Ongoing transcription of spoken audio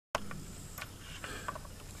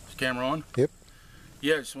Camera on? Yep.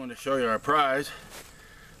 Yeah, I just wanted to show you our prize.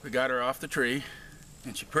 We got her off the tree.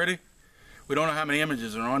 Isn't she pretty? We don't know how many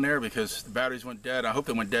images are on there because the batteries went dead. I hope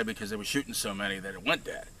they went dead because they were shooting so many that it went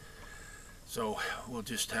dead. So we'll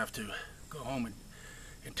just have to go home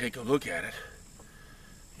and take a look at it.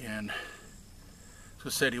 And so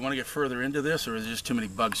say, do you want to get further into this, or is there just too many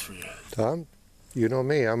bugs for you? Tom, you know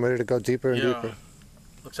me. I'm ready to go deeper and deeper.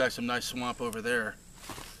 Looks like some nice swamp over there.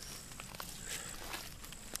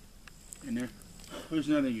 In there. There's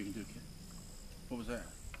nothing you can do, kid. What was that?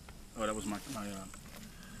 Oh, that was my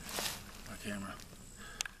camera.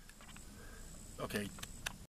 Okay.